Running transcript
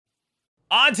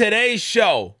On today's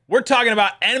show, we're talking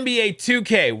about NBA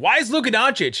 2K. Why is Luka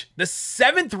Doncic the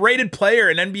 7th rated player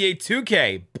in NBA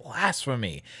 2K?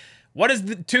 Blasphemy. What does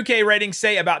the 2K rating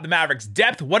say about the Mavericks'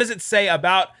 depth? What does it say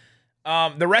about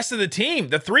the rest of the team?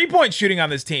 The three-point shooting on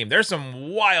this team. There's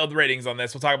some wild ratings on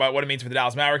this. We'll talk about what it means for the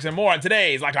Dallas Mavericks and more on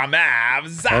today's Locked On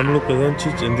Mavs. I'm Luka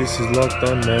Doncic, and this is Locked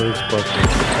On Mavericks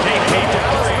podcast. Hey,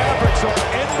 Dallas Mavericks are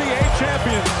NBA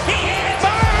champions. He is!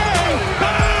 Bang!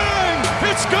 Bang!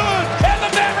 It's good! And the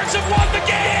Mavericks have won the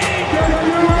game!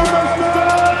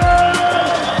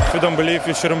 If you don't believe,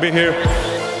 you shouldn't be here.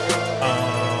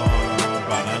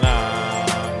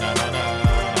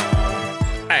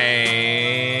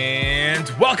 And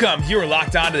welcome. You are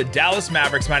locked on to the Dallas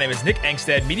Mavericks. My name is Nick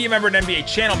Engstead, media member and NBA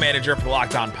channel manager for the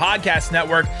Locked On Podcast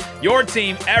Network. Your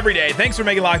team every day. Thanks for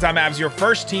making Locked On Mavs your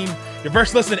first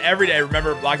listen every day.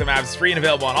 Remember, Locked On Mavs is free and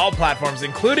available on all platforms,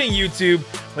 including YouTube.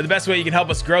 But the best way you can help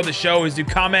us grow the show is to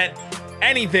comment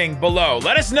anything below.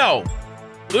 Let us know.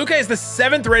 Luka is the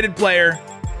 7th rated player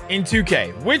in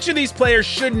 2K. Which of these players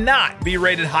should not be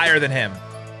rated higher than him?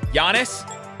 Giannis,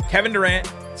 Kevin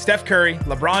Durant, Steph Curry,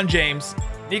 LeBron James,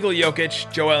 Nikola Jokic,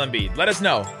 Joel Embiid. Let us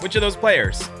know which of those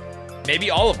players. Maybe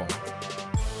all of them.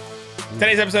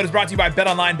 Today's episode is brought to you by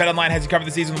BetOnline. BetOnline has you covered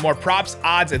the season with more props,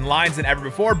 odds, and lines than ever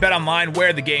before. BetOnline,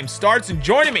 where the game starts. And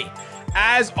joining me,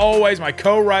 as always, my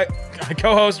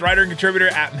co-host, writer, and contributor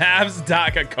at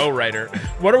Mavs. Co-writer.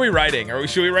 What are we writing?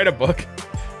 Should we write a book?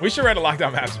 We should write a Locked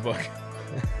On Mavs book.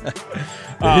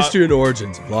 The history and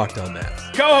origins of Locked On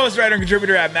Mavs. Co-host, writer, and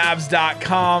contributor at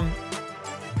Mavs.com.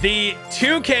 The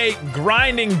 2K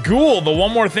grinding ghoul, the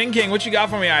One More Thing King. What you got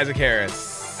for me, Isaac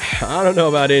Harris? I don't know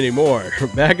about anymore.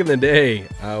 Back in the day,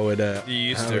 I would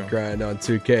grind on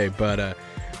 2K, but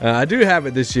I do have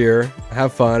it this year.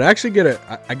 Have fun. I actually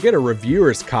I get a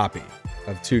reviewer's copy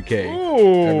of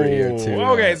 2K every year too.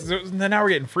 Okay, so now we're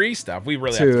getting free stuff. We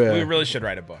really we really should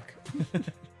write a book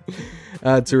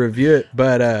to review it.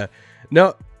 But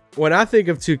no. When I think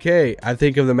of 2K, I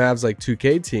think of the Mavs like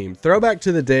 2K team. Throwback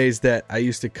to the days that I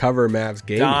used to cover Mavs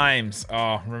gaming. Dimes.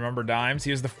 Oh, remember Dimes?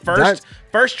 He was the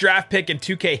first draft pick in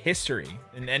 2K history,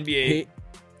 in NBA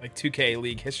 2K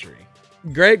league history.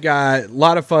 Great guy, a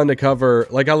lot of fun to cover.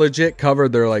 Like I legit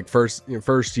covered their like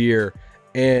first year,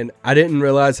 and I didn't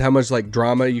realize how much like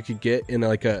drama you could get in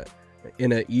an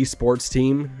esports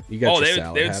team. You got your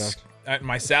salad hat on.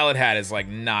 My salad hat is like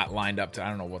not lined up to. I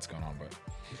don't know what's going on,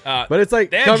 but it's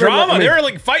like they had drama. They were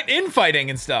like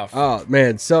infighting and stuff. Oh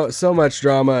man, so much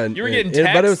drama, and you were getting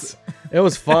texts. But it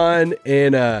was fun.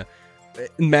 And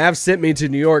Mavs sent me to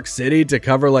New York City to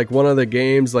cover like one of the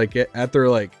games, like at their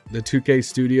like the 2K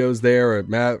studios there, or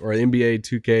NBA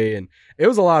 2K, and it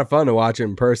was a lot of fun to watch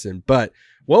in person. But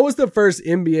what was the first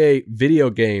NBA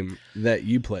video game that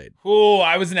you played? Oh,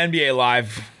 I was an NBA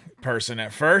Live person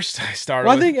at first. I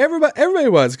think everybody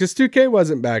was, because 2K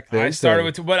wasn't back then. I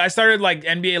started like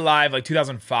NBA Live like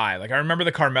 2005. Like I remember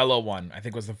the Carmelo one. I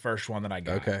think was the first one that I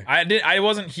got. Okay. I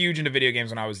wasn't huge into video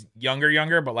games when I was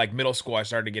younger, but like middle school I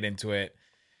started to get into it.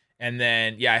 And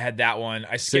then I had that one.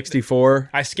 I skipped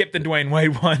 64. I skipped the Dwayne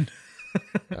Wade one.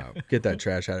 Oh, get that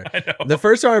trash out of it. I know. The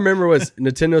first one I remember was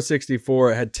Nintendo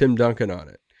 64. It had Tim Duncan on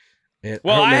it. And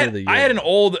I had an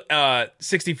old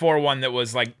 64 one that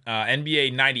was like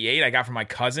NBA 98 I got from my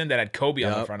cousin that had Kobe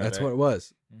on the front of it. That's what it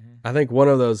was. Mm-hmm. I think one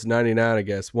of those 99, I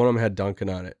guess, one of them had Duncan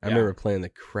on it. I remember playing the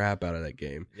crap out of that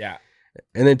game. Yeah.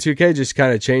 And then 2K just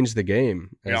kind of changed the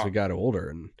game as we got older.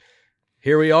 And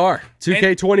here we are,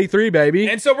 2K23, baby.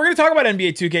 And so we're going to talk about NBA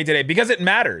 2K today because it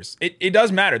matters. It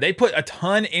does matter. They put a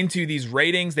ton into these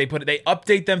ratings. They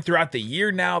update them throughout the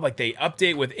year now. Like they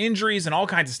update with injuries and all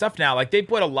kinds of stuff now. Like they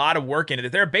put a lot of work into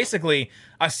it. They're basically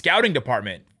a scouting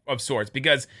department of sorts,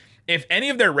 because if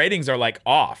any of their ratings are like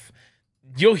off,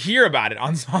 you'll hear about it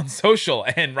on social,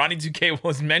 and Ronnie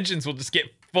 2K mentions will just get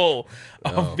full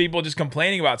of people just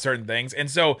complaining about certain things. And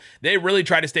so they really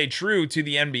try to stay true to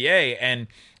the NBA, and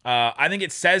I think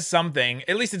it says something,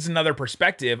 at least it's another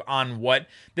perspective on what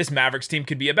this Mavericks team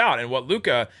could be about and what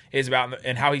Luka is about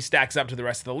and how he stacks up to the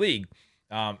rest of the league.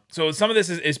 So some of this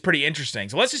is pretty interesting.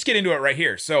 So let's just get into it right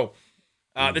here. So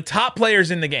the top players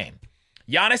in the game.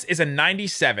 Giannis is a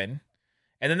 97,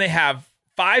 and then they have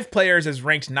 5 players as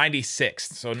ranked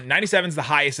 96th. So 97 is the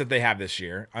highest that they have this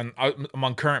year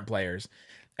among current players.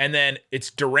 And then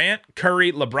it's Durant,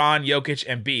 Curry, LeBron, Jokic,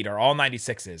 and Embiid are all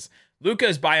 96s. Luka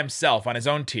is by himself on his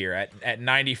own tier at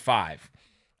 95.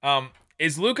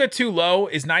 Is Luka too low?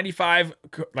 Is 95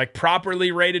 like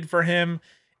properly rated for him?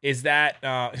 Is that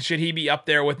should he be up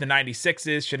there with the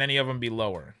 96s? Should any of them be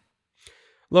lower?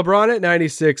 LeBron at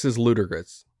 96 is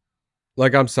ludicrous.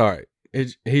 Like, I'm sorry.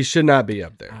 He should not be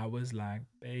up there. I was like,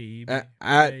 baby,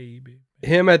 baby.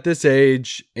 him at this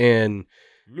age and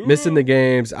missing the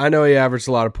games. I know he averaged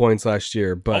a lot of points last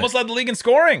year, but Almost led the league in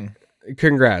scoring.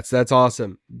 congrats. That's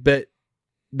awesome. But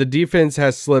the defense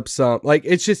has slipped some. Like,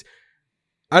 it's just,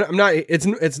 I'm not,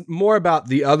 it's more about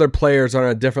the other players on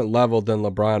a different level than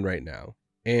LeBron right now.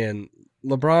 And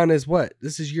LeBron is what?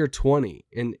 This is year 20.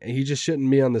 And he just shouldn't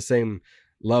be on the same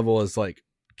level as like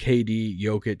KD,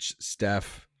 Jokic,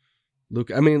 Steph,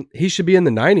 Luka. I mean, he should be in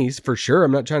the 90s for sure.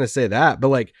 I'm not trying to say that, but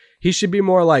like he should be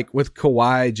more like with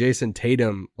Kawhi, Jason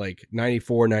Tatum, like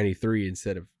 94, 93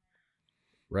 instead of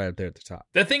right up there at the top.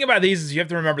 The thing about these is you have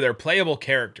to remember they're playable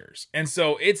characters. And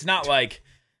so it's not like,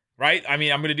 right? I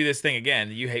mean, I'm going to do this thing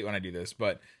again. You hate when I do this,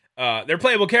 but they're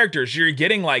playable characters. You're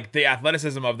getting like the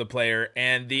athleticism of the player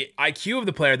and the IQ of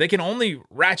the player. They can only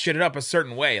ratchet it up a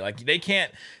certain way. Like they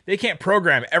can't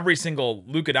program every single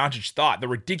Luka Doncic thought. The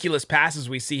ridiculous passes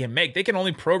we see him make, they can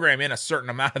only program in a certain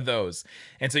amount of those.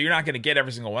 And so you're not going to get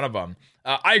every single one of them.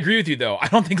 I agree with you though. I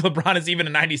don't think LeBron is even a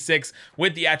 96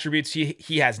 with the attributes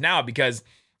he has now, because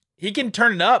he can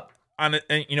turn it up on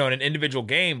in an individual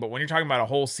game. But when you're talking about a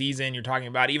whole season, you're talking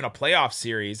about even a playoff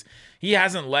series, he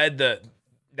hasn't led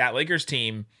that Lakers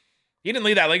team. He didn't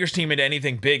lead that Lakers team into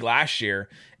anything big last year.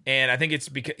 And I think it's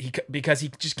because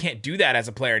he just can't do that as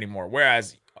a player anymore.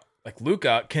 Whereas like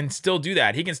Luka can still do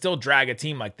that. He can still drag a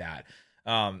team like that.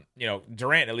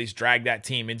 Durant at least dragged that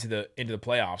team into the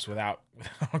playoffs without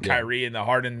Kyrie and the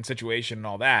Harden situation and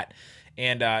all that.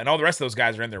 And all the rest of those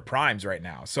guys are in their primes right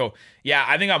now. So yeah,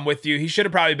 I think I'm with you. He should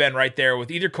have probably been right there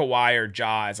with either Kawhi or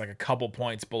Ja as like a couple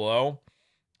points below,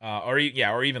 or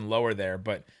even lower there.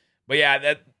 But yeah,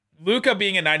 that Luka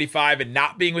being a 95 and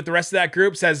not being with the rest of that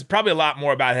group says probably a lot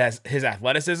more about his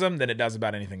athleticism than it does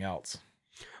about anything else.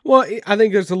 Well, I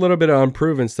think there's a little bit of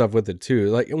unproven stuff with it too.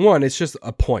 Like one, it's just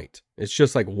a point. It's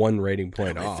just like one rating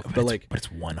point off. But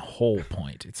it's one whole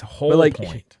point. It's a whole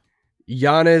point.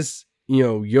 Giannis,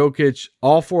 Jokic,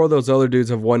 all four of those other dudes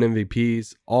have won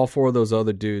MVPs. All four of those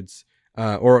other dudes,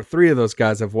 or three of those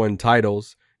guys have won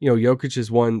titles. Jokic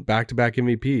has won back-to-back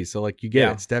MVPs. So like you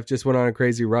get it. Steph just went on a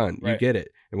crazy run. Right. You get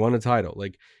it. And won a title.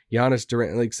 Like Giannis,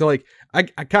 Durant,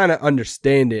 I kind of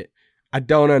understand it. I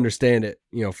don't understand it,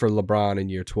 for LeBron in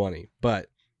year 20. But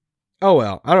oh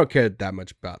well, I don't care that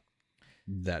much about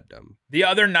that dumb. The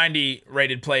other 90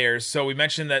 rated players, so we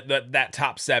mentioned that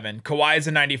top 7. Kawhi is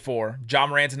a 94, Ja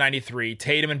Morant's a 93,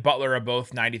 Tatum and Butler are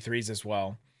both 93s as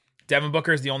well. Devin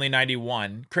Booker is the only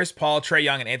 91. Chris Paul, Trae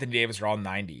Young, and Anthony Davis are all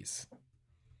 90s.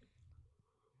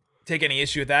 Take any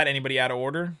issue with that? Anybody out of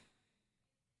order?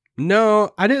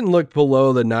 No, I didn't look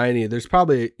below the 90. There's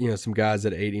probably, some guys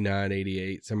at 89,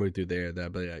 88, somewhere through there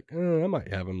that'd be like, I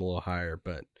might have him a little higher,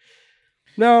 but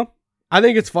no. I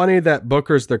think it's funny that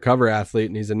Booker's their cover athlete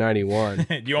and he's a 91.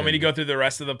 Do you want me to go through the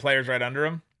rest of the players right under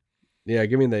him? Yeah,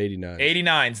 give me the 89.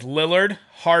 89s. Lillard,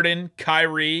 Harden,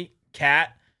 Kyrie,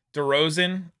 Kat,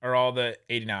 DeRozan are all the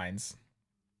 89s.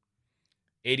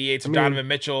 88s are Donovan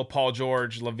Mitchell, Paul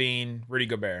George, Levine, Rudy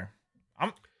Gobert.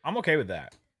 I'm okay with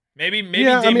that. Maybe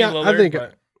Damian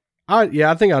Lillard.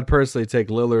 I think I'd personally take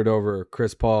Lillard over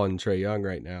Chris Paul and Trae Young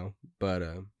right now. But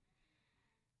oh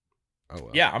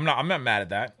well. Yeah, I'm not mad at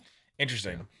that.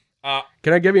 Interesting.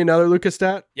 Can I give you another Luka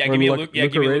stat? Yeah, give me a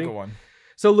Luka one.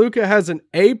 So Luka has an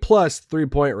A+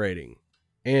 3-point rating,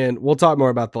 and we'll talk more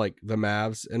about the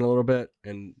Mavs in a little bit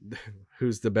and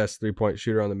who's the best 3-point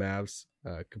shooter on the Mavs,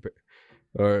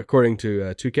 according to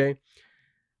 2K.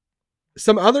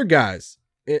 Some other guys,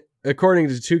 according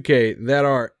to 2K, that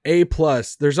are A+.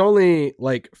 There's only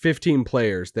 15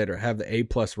 players that have the A+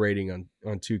 rating on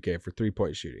 2K for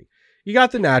 3-point shooting. You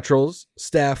got the naturals: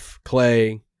 Steph,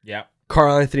 Clay. Yep.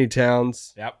 Karl Anthony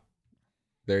Towns. Yep.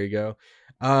 There you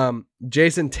go.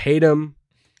 Jason Tatum,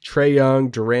 Trae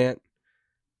Young, Durant.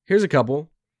 Here's a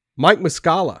couple. Mike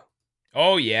Muscala.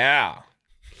 Oh, yeah.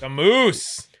 The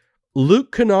Moose.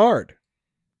 Luke Kennard.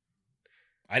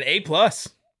 An A+.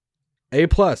 A+.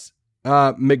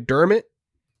 McDermott.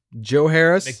 Joe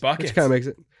Harris. McBuckets. Which kind of makes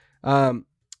it.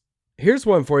 Here's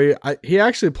one for you. He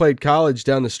actually played college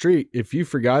down the street, if you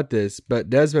forgot this, but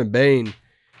Desmond Bane.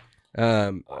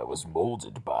 I was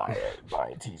molded by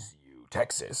TCU,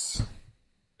 Texas.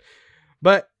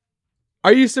 But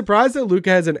are you surprised that Luka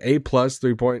has an A+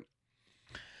 3-point?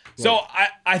 So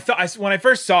I thought when I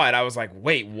first saw it, I was like,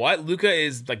 wait, what? Luka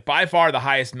is by far the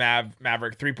highest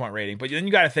Maverick 3-point rating. But then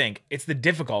you got to think it's the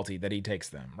difficulty that he takes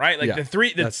them, right?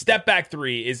 The step back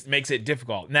three makes it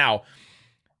difficult. Now,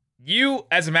 you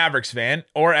as a Mavericks fan,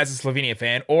 or as a Slovenia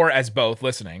fan, or as both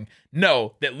listening,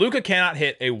 know that Luka cannot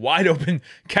hit a wide open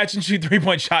catch and shoot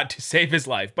 3-point shot to save his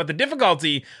life. But the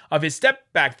difficulty of his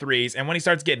step back threes and when he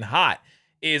starts getting hot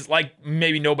is like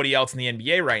maybe nobody else in the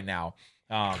NBA right now.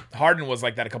 Harden was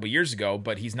like that a couple years ago,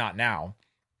 but he's not now.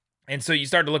 And so you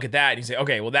start to look at that and you say,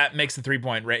 okay, well, that makes the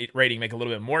 3-point rating make a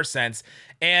little bit more sense.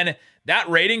 And that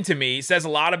rating to me says a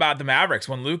lot about the Mavericks.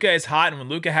 When Luka is hot and when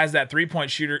Luka has that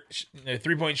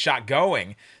 3-point shot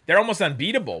going, they're almost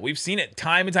unbeatable. We've seen it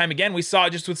time and time again. We saw it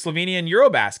just with Slovenia and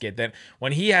Eurobasket that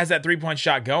when he has that 3-point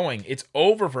shot going, it's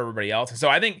over for everybody else. And so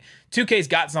I think 2K's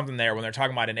got something there when they're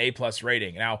talking about an A+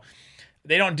 rating. Now,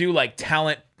 they don't do like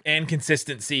talent and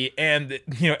consistency and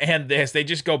this. They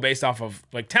just go based off of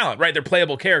like talent, right? They're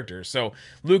playable characters. So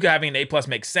Luka having an A+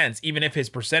 makes sense, even if his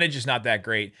percentage is not that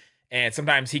great. And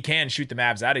sometimes he can shoot the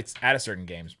Mavs out of certain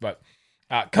games. But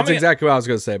that's exactly what I was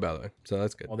going to say, by the way. So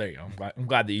that's good. Well, there you go. I'm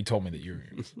glad that you told me that you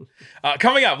were.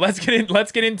 Coming up, let's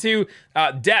get into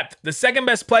depth. The second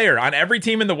best player on every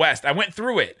team in the West. I went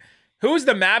through it. Who's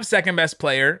the Mavs' second best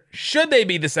player? Should they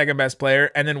be the second best player?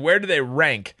 And then where do they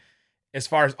rank as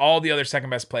far as all the other second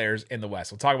best players in the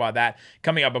West? We'll talk about that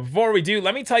coming up. But before we do,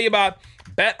 let me tell you about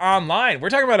Bet Online. We're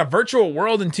talking about a virtual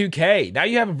world in 2K. Now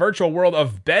you have a virtual world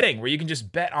of betting where you can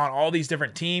just bet on all these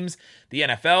different teams. The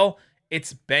NFL,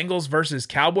 it's Bengals versus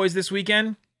Cowboys this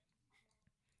weekend.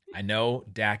 I know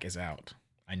Dak is out.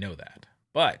 I know that.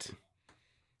 But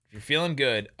if you're feeling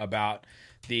good about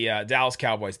the Dallas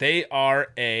Cowboys, they are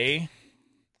a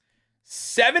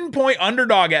 7-point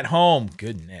underdog at home.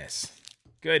 Goodness.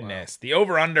 Wow. The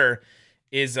over-under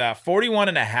is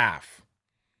 41.5. I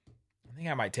think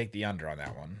I might take the under on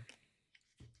that one.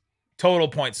 Total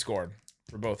points scored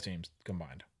for both teams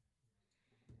combined.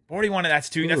 41, that's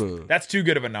too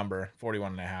good of a number,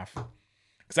 41.5.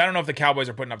 Because I don't know if the Cowboys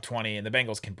are putting up 20 and the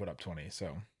Bengals can put up 20.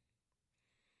 So,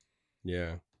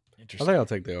 yeah. Interesting. I think I'll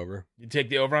take the over. You take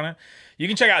the over on it? You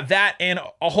can check out that and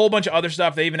a whole bunch of other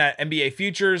stuff. They even have NBA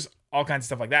futures, all kinds of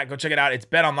stuff like that. Go check it out. It's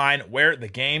Bet Online, where the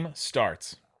game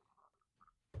starts.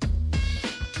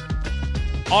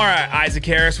 All right, Isaac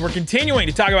Harris, we're continuing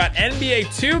to talk about NBA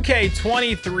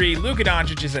 2K23. Luka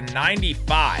Doncic is a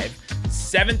 95,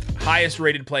 7th highest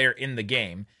rated player in the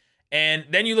game. And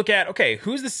then you look at, okay,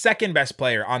 who's the second best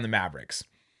player on the Mavericks?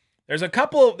 There's a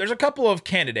couple of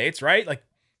candidates, right? Like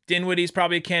Dinwiddie's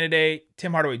probably a candidate.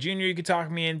 Tim Hardaway Jr. you could talk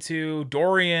me into.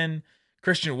 Dorian.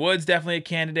 Christian Wood's definitely a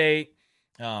candidate.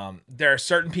 There are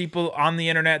certain people on the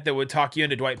internet that would talk you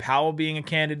into Dwight Powell being a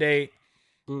candidate.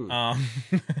 I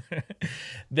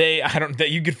don't that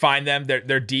you could find them.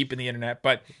 They're deep in the internet,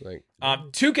 but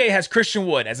 2K has Christian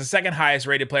Wood as the second highest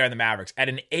rated player on the Mavericks at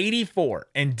an 84,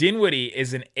 and Dinwiddie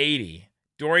is an 80.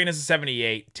 Dorian is a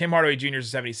 78. Tim Hardaway Jr. is a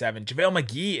 77. JaVale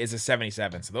McGee is a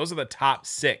 77. So those are the top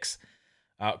 6,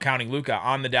 counting Luka,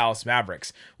 on the Dallas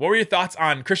Mavericks. What were your thoughts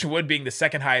on Christian Wood being the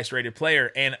second highest rated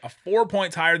player and 4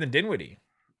 points higher than Dinwiddie?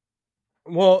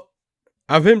 Well,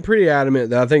 I've been pretty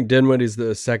adamant that I think Dinwiddie's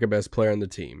the second best player on the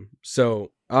team.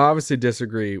 So I obviously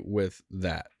disagree with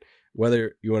that.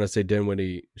 Whether you want to say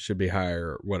Dinwiddie should be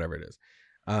higher or whatever it is.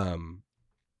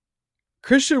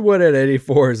 Christian Wood at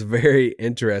 84 is very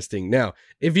interesting. Now,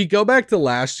 if you go back to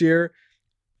last year,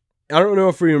 I don't know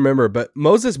if we remember, but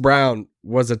Moses Brown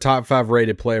was a top 5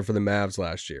 rated player for the Mavs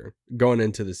last year going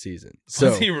into the season. So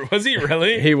was he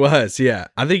really? He was, yeah.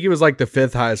 I think he was like the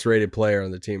 5th highest rated player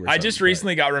on the team. I just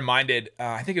recently got reminded,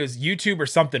 I think it was YouTube or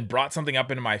something brought something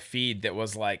up into my feed that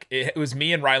was like, it was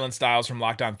me and Rylan Stiles from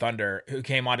Locked On Thunder who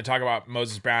came on to talk about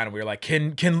Moses Brown. And we were like,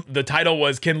 the title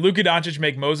was, can Luka Doncic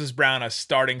make Moses Brown a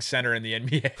starting center in the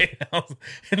NBA?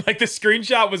 And like the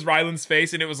screenshot was Rylan's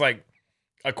face and it was like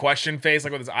a question face,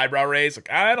 like with his eyebrow raised.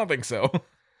 Like, I don't think so.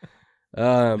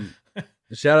 Shout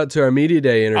out to our Media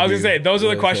Day interview. I was gonna say those are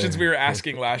the questions we were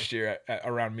asking last year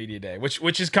around Media Day,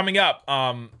 which is coming up.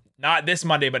 Not this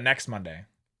Monday, but next Monday,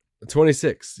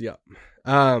 26. Yep.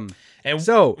 And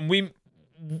so we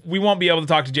won't be able to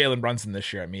talk to Jalen Brunson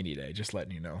this year at Media Day. Just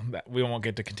letting you know that we won't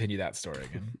get to continue that story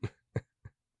again.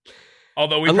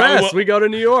 Although we go to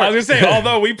New York. I was gonna say,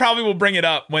 although we probably will bring it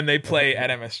up when they play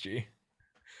at MSG.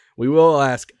 We will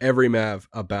ask every Mav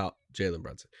about Jalen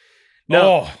Brunson.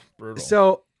 No, brutal.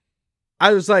 So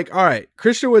I was like, all right,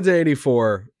 Christian Wood's at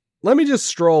 84. Let me just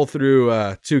stroll through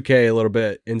 2K a little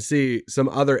bit and see some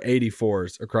other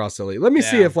 84s across the league. Let me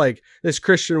see if like this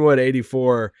Christian Wood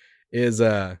 84 is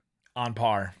on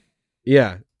par.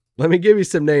 Yeah. Let me give you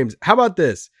some names. How about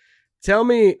this? Tell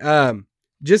me,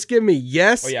 just give me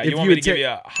yes. Oh yeah, you want me to give you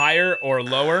a higher or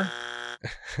lower?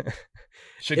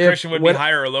 Should Christian Wood be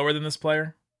higher or lower than this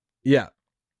player? Yeah.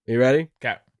 You ready?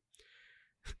 Okay.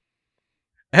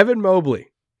 Evan Mobley.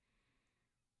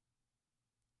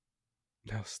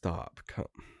 No, stop. Come.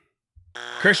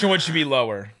 Christian Wood should be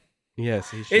lower.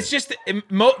 Yes, he should. It's just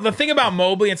the thing about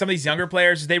Mobley and some of these younger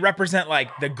players is they represent like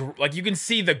like you can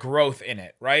see the growth in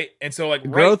it, right? And so like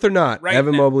growth or not, right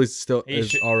Evan now- Mobley still He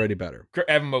is should- already better.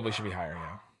 Evan Mobley should be higher.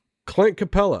 Yeah. Clint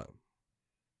Capella.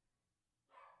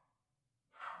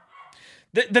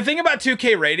 The thing about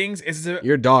 2K ratings is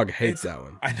Your dog hates that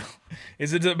one. I know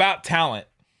is it's about talent,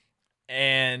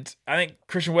 and I think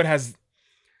Christian Wood has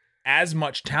as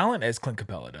much talent as Clint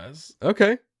Capella does.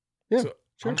 Okay. Yeah. So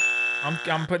sure.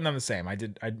 I'm putting them the same. I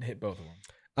hit both of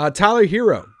them. Tyler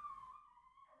Hero.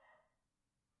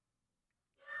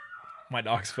 My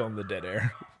dog's filling the dead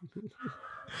air.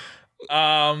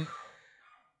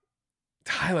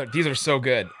 Tyler, these are so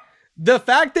good. The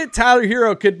fact that Tyler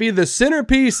Hero could be the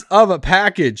centerpiece of a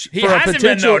package He for a hasn't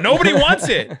potential been though. Nobody wants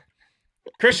it.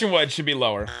 Christian Wood should be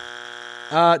lower.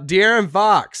 De'Aaron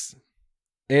Fox.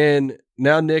 And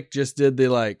now Nick just did the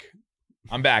like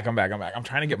I'm back. I'm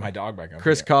trying to get my dog back.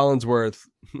 Chris Collinsworth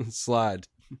slide.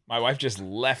 My wife just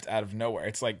left out of nowhere.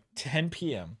 It's like 10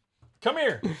 p.m. Come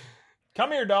here,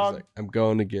 He's dog. like, I'm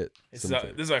going to get This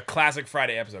something. is a classic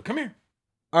Friday episode. Come here.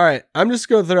 All right, I'm just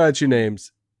going to throw out your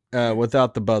names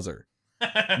without the buzzer.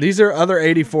 These are other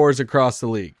 84s across the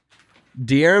league.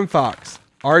 De'Aaron Fox,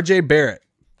 RJ Barrett,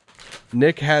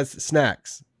 Nick Has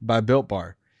Snacks by Built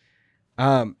Bar.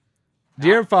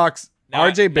 De'Aaron Fox,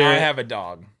 RJ Now I Barrett, have a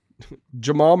dog.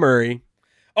 Jamal Murray.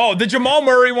 Oh, the Jamal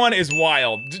Murray one is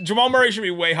wild. Jamal Murray should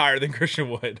be way higher than Christian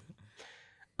Wood.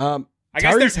 I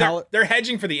guess Tyrese they're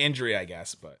hedging for the injury, I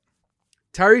guess, but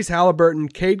Tyrese Halliburton,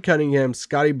 Cade Cunningham,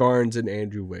 Scotty Barnes, and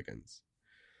Andrew Wiggins.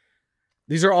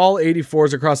 These are all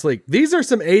 84s across the league. These are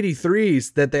some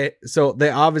 83s that they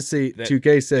obviously That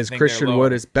 2K says think Christian they're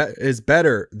Wood lower. is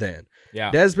better than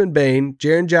yeah. Desmond Bain,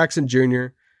 Jaren Jackson Jr.,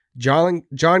 John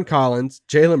Collins,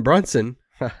 Jalen Brunson,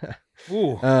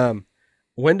 Ooh.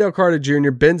 Wendell Carter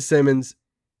Jr., Ben Simmons,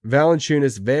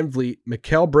 Valanciunas, Van Vliet,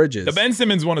 Mikal Bridges. The Ben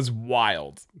Simmons one is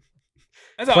wild.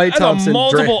 That's Klay Thompson, a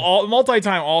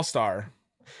multi-time All-Star.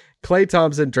 Klay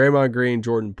Thompson, Draymond Green,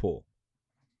 Jordan Poole.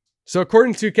 So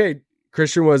according to 2K,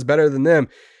 Christian was better than them.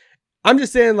 I'm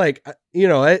just saying, like,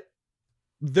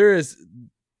 there is,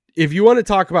 if you want to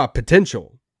talk about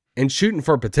potential and shooting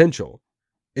for potential,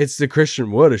 it's the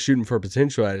Christian Wood of shooting for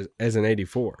potential as an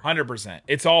 84. 100%.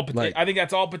 It's all. Like- I think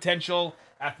that's all potential,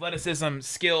 athleticism,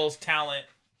 skills, talent,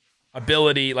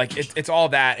 ability. Like it's all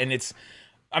that, and it's.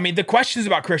 I mean, the questions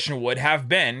about Christian Wood have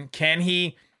been: can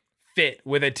he fit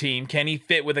with a team? Can he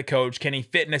fit with a coach? Can he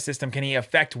fit in a system? Can he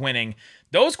affect winning?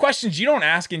 Those questions you don't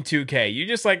ask in 2K. You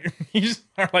just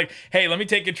are like, hey, let me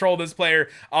take control of this player.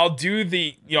 I'll do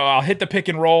I'll hit the pick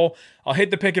and roll. I'll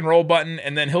hit the pick and roll button,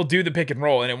 and then he'll do the pick and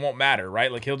roll, and it won't matter,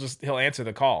 right? Like he'll answer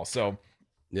the call. So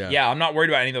yeah, I'm not worried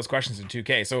about any of those questions in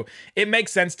 2K. So it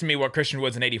makes sense to me what Christian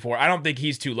Wood's an 84. I don't think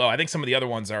he's too low. I think some of the other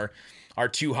ones are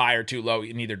too high or too low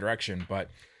in either direction. But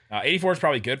 84 is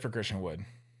probably good for Christian Wood.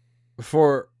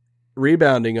 For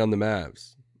rebounding on the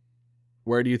Mavs,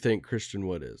 where do you think Christian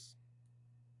Wood is?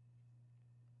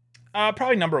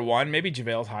 Probably number 1. Maybe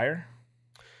JaVale's higher.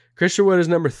 Christian Wood is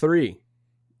number 3.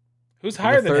 Who's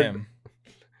higher than third- him?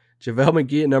 JaVale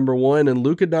McGee at number 1 and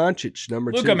Luka Doncic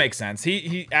number 2. Luka makes sense.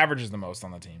 He averages the most on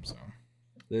the team. So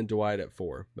Then Dwight at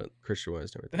 4, but Christian Wood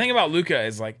is number the 3. thing about Luka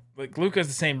is like Luka is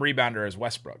the same rebounder as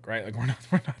Westbrook, right? Like we're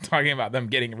not talking about them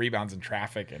getting rebounds in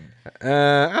traffic and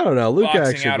I don't know. Luka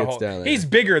boxing actually out a gets whole. down there. He's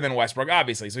bigger than Westbrook,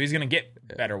 obviously, so he's gonna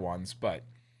get better ones. But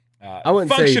I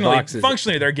wouldn't say he boxes.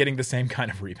 functionally, they're getting the same kind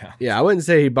of rebound. Yeah, I wouldn't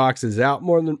say he boxes out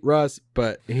more than Russ,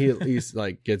 but he at least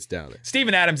like gets down there.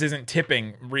 Steven Adams isn't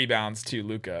tipping rebounds to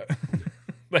Luka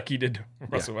like he did to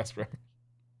Russell Westbrook.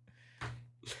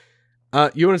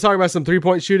 You want to talk about some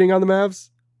 3-point shooting on the Mavs?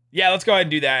 Yeah, let's go ahead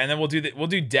and do that, and then we'll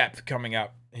do depth coming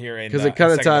up here in Because it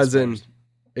kind of second ties in. Spurs.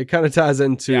 It kind of ties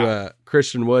into Yeah.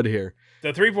 Christian Wood here.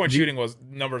 The 3-point shooting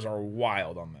numbers are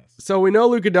wild on this. So we know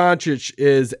Luka Doncic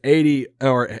is 80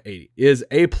 is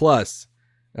A plus,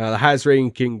 the highest rating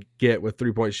he can get with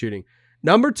 3-point shooting.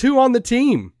 Number 2 on the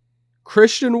team,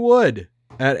 Christian Wood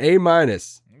at A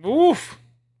minus. Oof.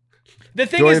 The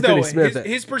thing Dorian is, though, Finney-Smith.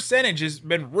 his percentage has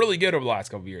been really good over the last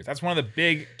couple of years. That's one of the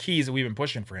big keys that we've been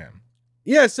pushing for him.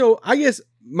 Yeah, so I guess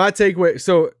my takeaway.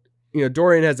 So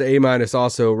Dorian has an A minus,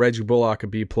 also Reggie Bullock a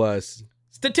B plus.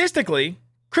 Statistically,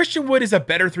 Christian Wood is a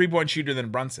better 3-point shooter than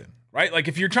Brunson, right? Like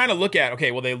if you're trying to look at,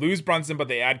 okay, well they lose Brunson, but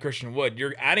they add Christian Wood,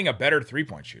 you're adding a better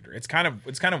 3-point shooter. It's kind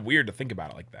of weird to think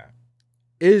about it like that.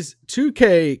 Is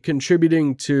 2K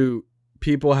contributing to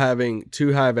people having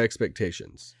too high of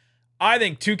expectations? I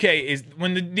think 2K is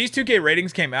when these 2K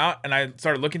ratings came out, and I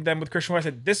started looking at them with Christian Wood. I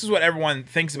said, this is what everyone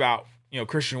thinks about,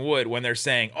 Christian Wood when they're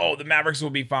saying, "Oh, the Mavericks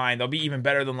will be fine; they'll be even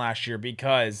better than last year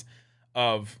because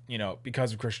of,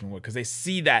 because of Christian Wood, because they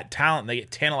see that talent, they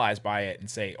get tantalized by it and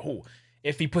say, oh,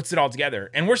 if he puts it all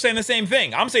together. And we're saying the same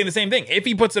thing. I'm saying the same thing. If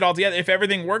he puts it all together, if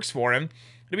everything works for him,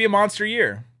 it'll be a monster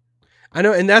year. I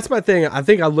know, and that's my thing. I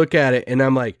think I look at it and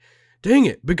I'm like, dang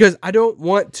it, because I don't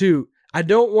want to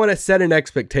set an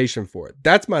expectation for it.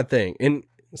 That's my thing. And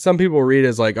some people read it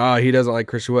as like, oh, he doesn't like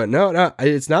Christian Wood. No,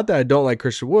 it's not that I don't like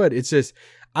Christian Wood. It's just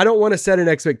I don't want to set an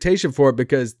expectation for it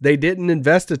because they didn't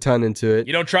invest a ton into it.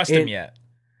 You don't trust him yet.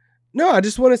 No, I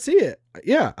just want to see it.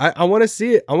 Yeah, I want to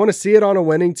see it. I want to see it on a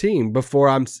winning team before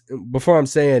I'm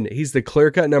saying he's the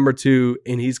clear-cut number 2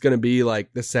 and he's going to be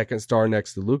like the second star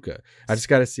next to Luka. I just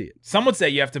got to see it. Some would say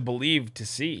you have to believe to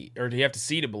see, or you have to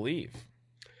see to believe.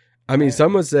 I mean,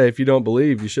 some would say if you don't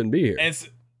believe, you shouldn't be here. And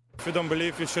If you don't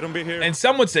believe, you shouldn't be here. And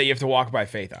some would say you have to walk by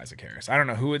faith, Isaac Harris. I don't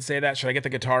know who would say that. Should I get the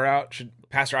guitar out?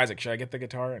 Pastor Isaac, should I get the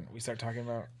guitar and we start talking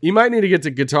about? You might need to get the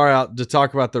guitar out to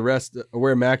talk about the rest,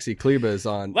 where Maxi Kleba is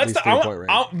on. I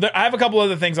have a couple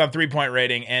other things on 3-point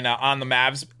rating and on the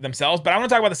Mavs themselves, but I want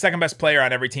to talk about the second best player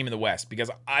on every team in the West because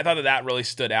I thought that really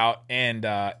stood out, and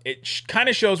it kind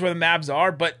of shows where the Mavs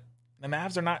are, but the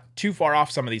Mavs are not too far off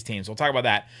some of these teams. We'll talk about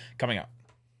that coming up.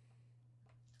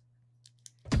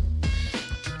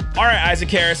 All right, Isaac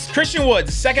Harris. Christian Wood,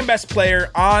 the second best player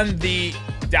on the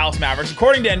Dallas Mavericks.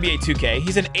 According to NBA 2K,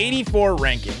 he's an 84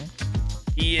 ranking.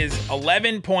 He is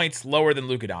 11 points lower than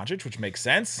Luka Doncic, which makes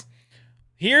sense.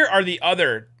 Here are the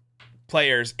other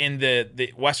players in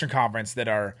the Western Conference that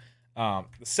are the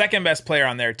second best player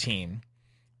on their team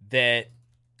that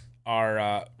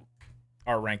are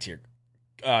ranked here.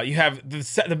 You have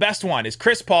the best one is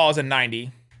Chris Paul is a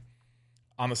 90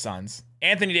 on the Suns.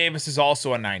 Anthony Davis is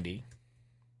also a 90.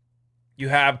 You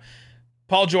have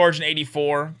Paul George in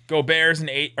 84, Gobert's in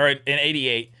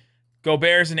 88,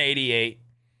 Gobert's in 88.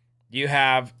 You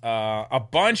have a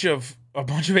bunch of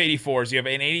 84s. You have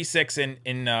an 86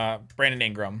 in Brandon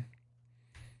Ingram,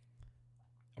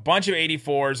 a bunch of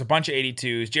 84s, a bunch of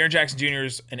 82s. Jaren Jackson Jr.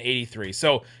 is an 83.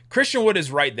 So Christian Wood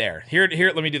is right there. Here.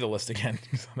 Let me do the list again.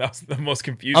 That was the most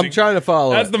confusing. I'm trying to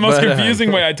follow. That's the most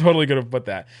confusing way. I totally could have put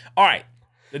that. All right.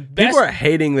 People are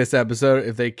hating this episode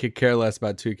if they could care less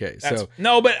about 2K.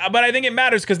 No, but I think it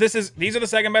matters because these are the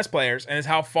second best players, and it's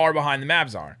how far behind the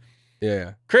Mavs are.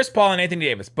 Yeah. Chris Paul and Anthony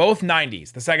Davis, both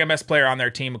 90s, the second best player on their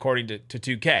team according to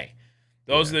 2K.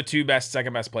 Those are the two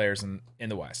second best players in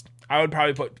the West. I would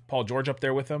probably put Paul George up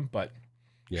there with them, but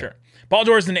sure. Paul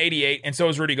George is an 88, and so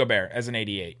is Rudy Gobert as an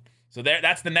 88. So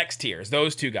that's the next tier, is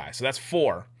those two guys. So that's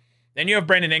 4. Then you have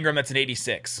Brandon Ingram, that's an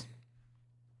 86.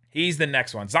 He's the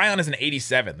next one. Zion is an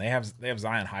 87. They have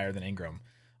Zion higher than Ingram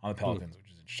on the Pelicans, which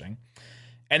is interesting.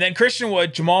 And then Christian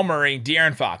Wood, Jamal Murray,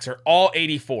 De'Aaron Fox are all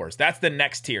 84s. That's the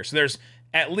next tier. So there's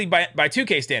at least by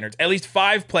 2K standards, at least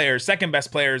 5 players, second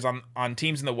best players on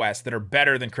teams in the West that are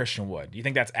better than Christian Wood. Do you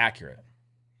think that's accurate?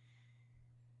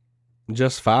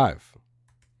 Just 5.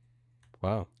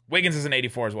 Wow. Wiggins is an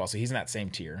 84 as well, so he's in that same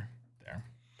tier there.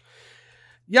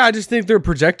 Yeah, I just think they're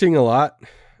projecting a lot.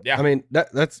 Yeah. I mean,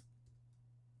 that's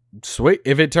sweet.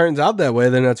 If it turns out that way,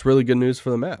 then that's really good news for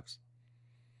the Mavs.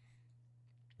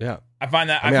 Yeah. I find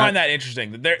that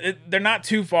interesting. They're not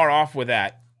too far off with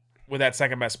that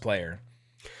second best player.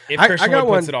 If Christian Wood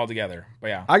puts it all together. But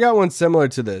yeah. I got one similar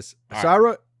to this.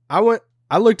 So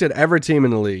I looked at every team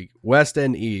in the league, West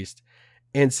and East,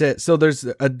 and said, so there's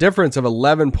a difference of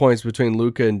 11 points between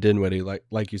Luka and Dinwiddie,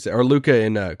 like you said, or Luka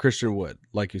and Christian Wood,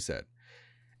 like you said,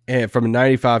 and from a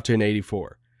 95 to an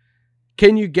 84.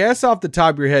 Can you guess off the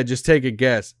top of your head? Just take a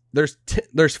guess.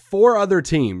 There's 4 other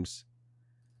teams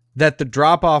that the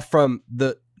drop off from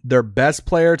their best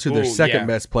player to their second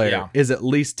best player is at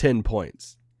least 10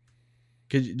 points.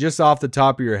 Just off the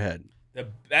top of your head, the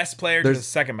best player to the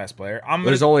second best player.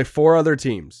 There's only 4 other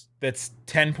teams. That's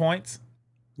 10 points.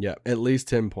 Yeah, at least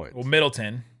 10 points. Well,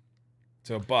 Middleton,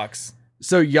 so Bucks.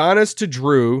 So Giannis to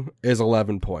Drew is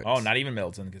 11 points. Oh, not even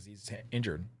Middleton because he's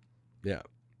injured. Yeah.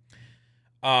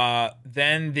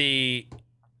 Then who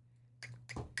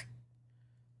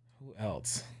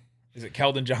else? Is it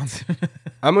Keldon Johnson?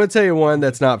 I'm going to tell you one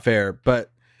that's not fair, but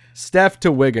Steph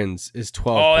to Wiggins is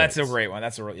 12 Oh, points. that's a great one.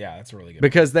 That's a really good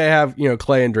because one. They have,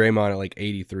 Clay and Draymond at like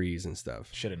 83s and stuff.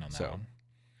 Should have known that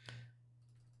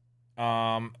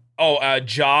one.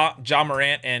 Ja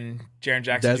Morant and Jaren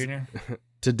Jackson Jr.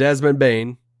 To Desmond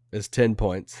Bane is 10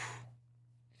 points.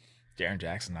 Jaren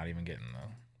Jackson not even getting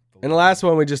and the last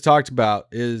one we just talked about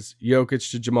is Jokic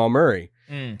to Jamal Murray.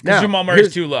 Now, Jamal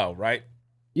Murray's too low, right?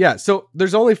 Yeah, so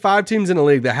there's only 5 teams in the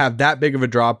league that have that big of a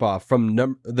drop-off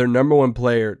from their number 1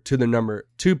 player to their number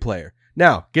 2 player.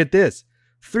 Now, get this.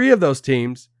 3 of those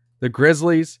teams, the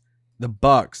Grizzlies, the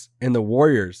Bucks, and the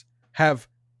Warriors, have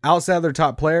outside of their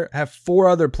top player, have 4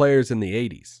 other players in the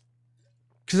 80s.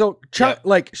 So,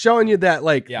 like showing you that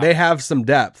they have some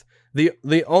depth.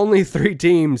 The only 3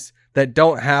 teams that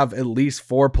don't have at least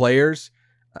 4 players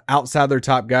outside their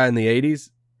top guy in the 80s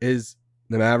is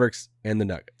the Mavericks and the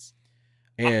Nuggets.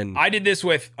 And I did this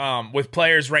with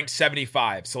players ranked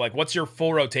 75. So like, what's your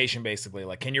full rotation basically?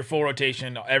 Like, can your full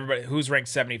rotation, everybody who's ranked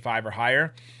 75 or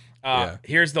higher?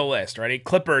 Here's the list. Ready?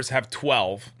 Clippers have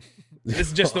 12.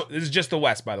 This is just the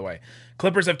West, by the way.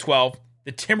 Clippers have 12.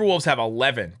 The Timberwolves have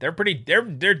 11.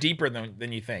 They're deeper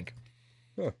than you think.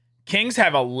 Huh. Kings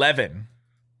have 11.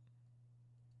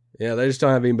 Yeah, they just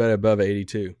don't have anybody above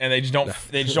 82. And they just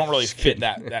don't really fit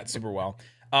that super well.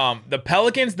 The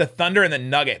Pelicans, the Thunder, and the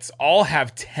Nuggets all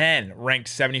have 10 ranked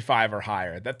 75 or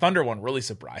higher. That Thunder one really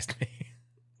surprised me.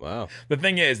 Wow. The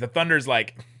thing is, the Thunder's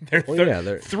like they're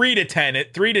 3 to 10.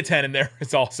 3 to 10 in there,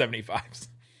 it's all 75s.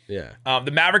 Yeah.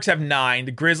 The Mavericks have 9,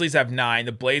 the Grizzlies have 9,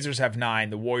 the Blazers have 9,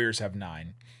 the Warriors have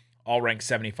 9, all ranked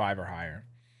 75 or higher.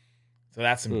 So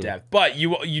that's some depth. But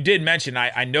you did mention,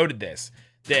 I noted this,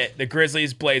 that the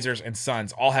Grizzlies, Blazers, and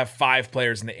Suns all have 5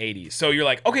 players in the 80s. So you're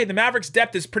like, okay, the Mavericks'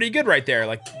 depth is pretty good right there.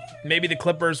 Like maybe the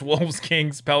Clippers, Wolves,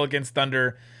 Kings, Pelicans,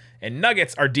 Thunder, and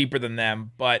Nuggets are deeper than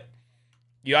them, but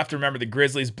you have to remember the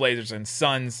Grizzlies, Blazers, and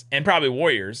Suns, and probably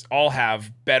Warriors all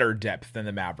have better depth than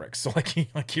the Mavericks. So like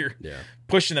you're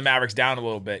pushing the Mavericks down a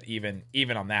little bit, even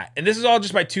on that. And this is all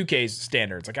just by 2K's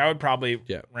standards. Like I would probably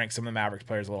rank some of the Mavericks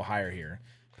players a little higher here,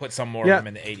 put some more of them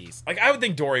in the 80s. Like I would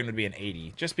think Dorian would be an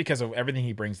 80 just because of everything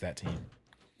he brings to that team.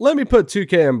 Let me put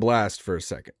 2K on blast for a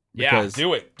second. Yeah,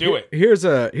 do it. Here's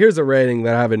a rating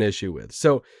that I have an issue with.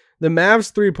 So the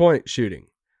Mavs 3-point shooting,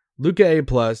 Luka A+,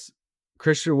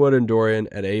 Christian Wood and Dorian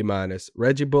at A-,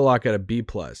 Reggie Bullock at a B+.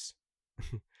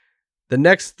 The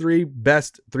next 3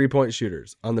 best 3-point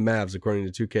shooters on the Mavs,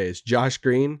 according to 2K, is Josh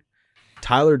Green,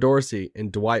 Tyler Dorsey,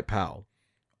 and Dwight Powell.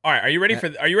 All right, are you ready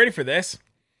for this?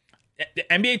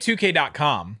 NBA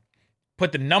 2K.com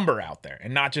put the number out there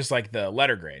and not just like the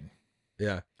letter grade.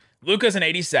 Yeah. Luka's an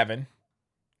 87.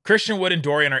 Christian Wood and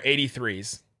Dorian are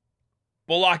 83s.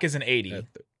 Bullock is an 80.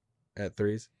 At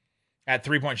threes? At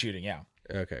 3-point shooting, yeah.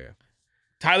 Okay, yeah.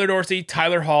 Tyler Dorsey,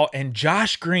 Tyler Hall, and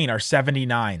Josh Green are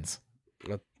 79s.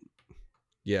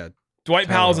 Yeah. Dwight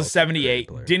Powell's a 78.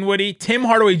 Dinwiddie, Tim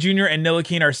Hardaway Jr., and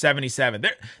Ntilikina are 77.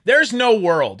 There's no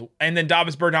world. And then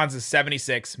Davis Bertans is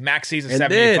 76. Maxi's a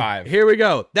 75. Here we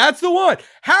go. That's the one.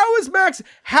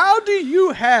 How do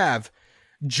you have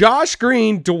Josh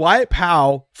Green, Dwight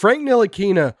Powell, Frank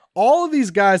Ntilikina, all of these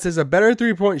guys as a better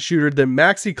 3-point shooter than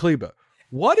Maxi Kleber?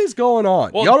 What is going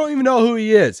on? Well, y'all don't even know who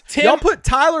he is. Y'all put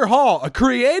Tyler Hall, a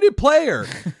creative player,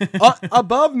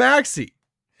 above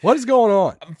What is going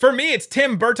on? For me, it's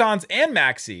Tim, Bertans, and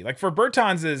Maxi. Like for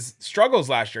Bertans' struggles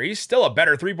last year, he's still a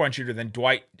better 3-point shooter than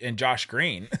Dwight and Josh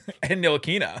Green and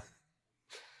Ntilikina.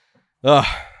 Ugh,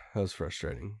 that was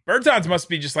frustrating. Bertans must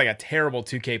be just like a terrible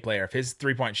 2K player if his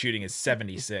 3-point shooting is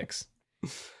 76.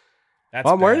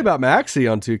 I'm worried about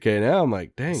Maxi on 2K now. I'm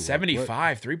like, dang.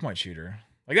 75 3-point shooter.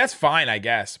 Like, that's fine, I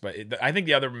guess, but I think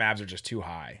the other Mavs are just too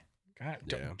high. God,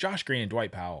 Josh Green and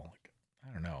Dwight Powell, like,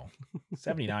 I don't know,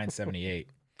 79, 78.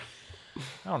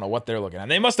 I don't know what they're looking at.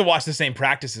 They must have watched the same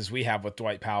practices we have with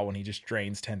Dwight Powell when he just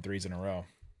drains 10 threes in a row.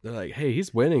 They're like, hey,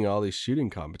 he's winning all these shooting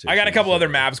competitions. I got a couple other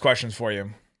Mavs questions for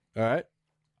you. All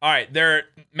right,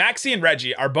 Maxi and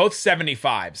Reggie are both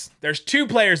 75s. There's 2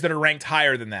 players that are ranked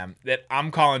higher than them that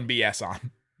I'm calling BS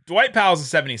on. Dwight Powell's a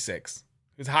 76.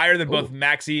 Who's higher than both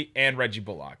Maxi and Reggie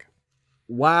Bullock.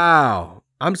 Wow.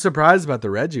 I'm surprised about the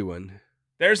Reggie one.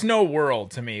 There's no world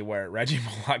to me where Reggie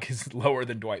Bullock is lower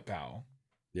than Dwight Powell.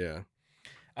 Yeah.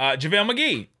 JaVale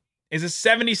McGee is a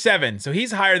 77, so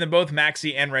he's higher than both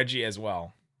Maxi and Reggie as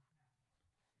well.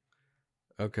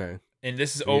 Okay. And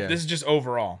this is just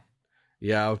overall.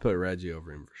 Yeah, I would put Reggie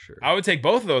over him for sure. I would take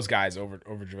both of those guys over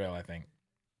JaVale, I think.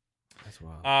 That's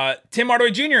wild. Tim Hardaway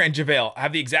Jr. and JaVale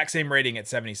have the exact same rating at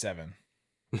 77.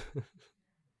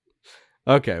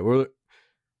 Okay, we're a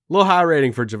little high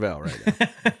rating for JaVale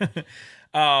right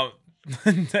now.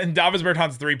 And Davis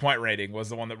Bertans' 3-point rating was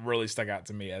the one that really stuck out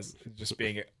to me as just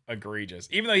being egregious.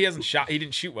 Even though he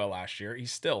didn't shoot well last year,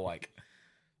 he's still like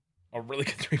a really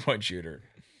good 3-point shooter.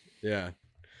 Yeah.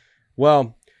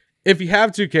 Well, if you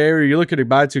have 2K or you're looking to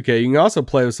buy 2K, you can also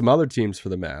play with some other teams for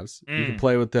the Mavs. You can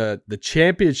play with the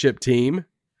championship team,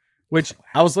 which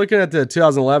I was looking at the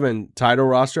 2011 title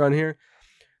roster on here.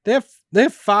 They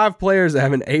have 5 players that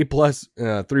have an A+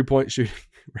 3-point shooting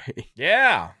rating.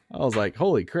 Yeah. I was like,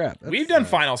 holy crap. We've done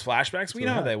finals flashbacks. We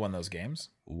know how they won those games.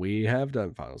 We have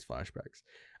done finals flashbacks.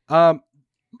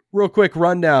 real quick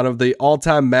rundown of the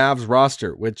all-time Mavs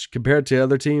roster, which compared to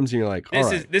other teams, you're like,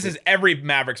 this is every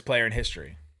Mavericks player in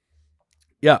history.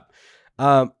 Yeah.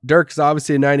 Dirk's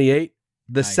obviously a 98.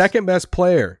 The Nice. second best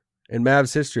player in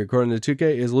Mavs history, according to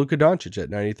 2K, is Luka Doncic at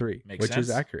 93, Makes which sense.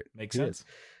 is accurate. Makes He sense. is.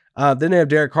 Then they have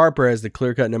Derek Harper as the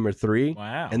clear-cut number 3.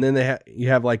 Wow. And then you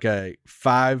have like a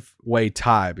 5-way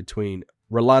tie between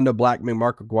Rolando Blackman,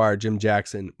 Mark Aguirre, Jim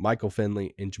Jackson, Michael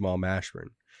Finley, and Jamal Mashburn.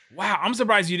 Wow, I'm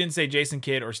surprised you didn't say Jason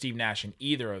Kidd or Steve Nash in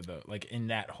either of the in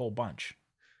that whole bunch.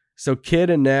 So Kidd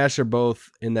and Nash are both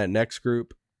in that next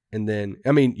group. And then,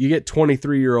 I mean, you get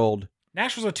 23-year-old.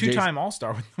 Nash was a 2-time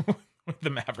All-Star with the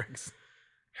Mavericks.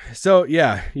 So,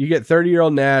 yeah, you get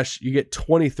 30-year-old Nash. You get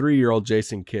 23-year-old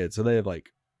Jason Kidd. So they have like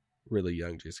really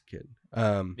young Jason Kidd.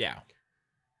 Yeah.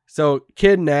 So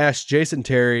Kidd, Nash, Jason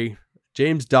Terry,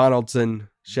 James Donaldson,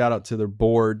 shout out to their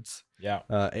boards. Yeah.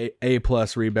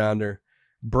 A-plus rebounder.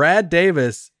 Brad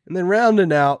Davis, and then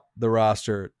rounding out the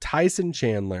roster, Tyson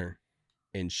Chandler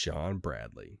and Sean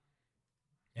Bradley.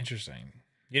 Interesting.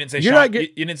 You didn't say You're Sean, not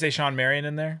get- you didn't say Sean Marion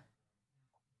in there?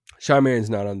 Sean Marion's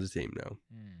not on the team, no.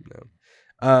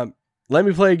 No. Let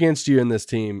me play against you in this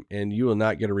team, and you will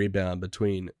not get a rebound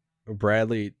between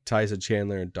Bradley, Tyson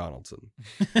Chandler, and Donaldson.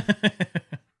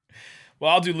 Well,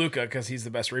 I'll do Luka because he's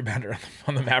the best rebounder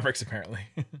on the Mavericks, apparently.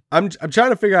 I'm trying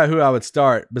to figure out who I would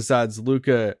start besides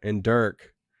Luka and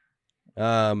Dirk.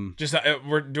 Just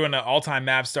we're doing an all-time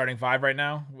Mavs starting 5 right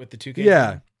now with the 2K.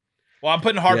 Yeah. Well, I'm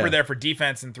putting Harper Yeah. there for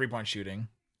defense and 3-point shooting.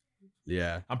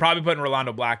 Yeah. I'm probably putting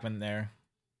Rolando Blackman there.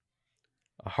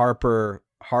 Harper,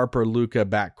 Luka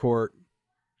backcourt.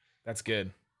 That's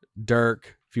good.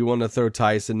 Dirk, if you want to throw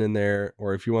Tyson in there,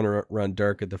 or if you want to run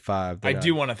Dirk at the 5. I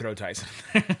do want to throw Tyson.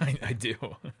 I do.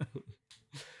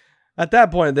 At that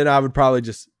point, then I would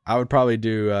probably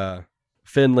do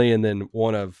Finley and then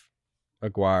one of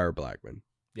Aguirre or Blackman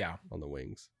Yeah. on the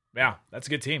wings. Yeah. That's a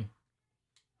good team.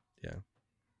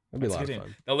 That'd be That's a lot good of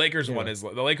team. fun. The Lakers Yeah. one is the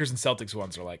Lakers and Celtics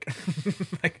ones are like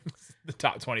the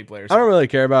top 20 players. I don't really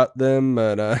care about them,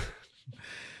 but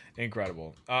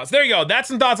Incredible. So there you go. That's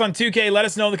some thoughts on 2K. Let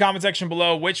us know in the comment section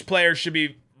below which players should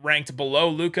be ranked below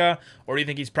Luka, or do you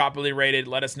think he's properly rated?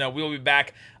 Let us know. We will be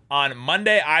back on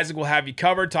Monday. Isaac will have you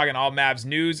covered, talking all Mavs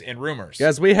news and rumors.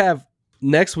 guys, we have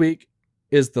next week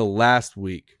is the last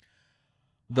week.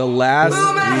 The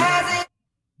last week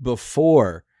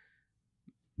before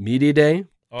Media Day,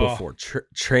 before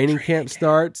training camp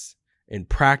starts and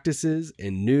practices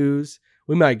and news.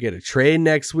 We might get a trade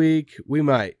next week. We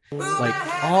might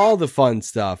like all the fun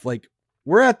stuff. Like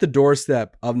we're at the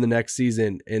doorstep of the next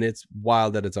season, and it's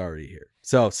wild that it's already here.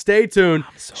 So stay tuned.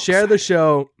 Share the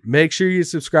show. Make sure you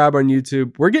subscribe on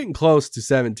YouTube. We're getting close to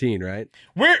 17, right?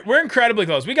 We're incredibly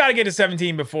cllose. We got to get to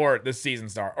 17 before the season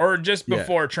start, or just Yeah.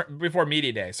 before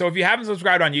Media Day. So if you haven't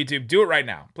subscribed on YouTube, do it right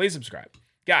now. Please subscribe.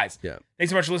 Guys, Yeah. thanks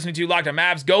so much for listening to Locked On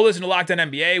Mavs. Go listen to Locked On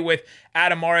NBA with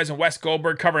Adam Mares and Wes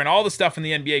Goldberg covering all the stuff in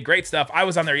the NBA. Great stuff. I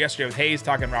was on there yesterday with Hayes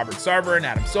talking Robert Sarver and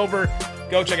Adam Silver.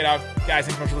 Go check it out. Guys,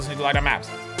 thanks so much for listening to Locked On Mavs.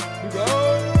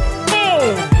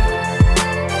 Go! Boom!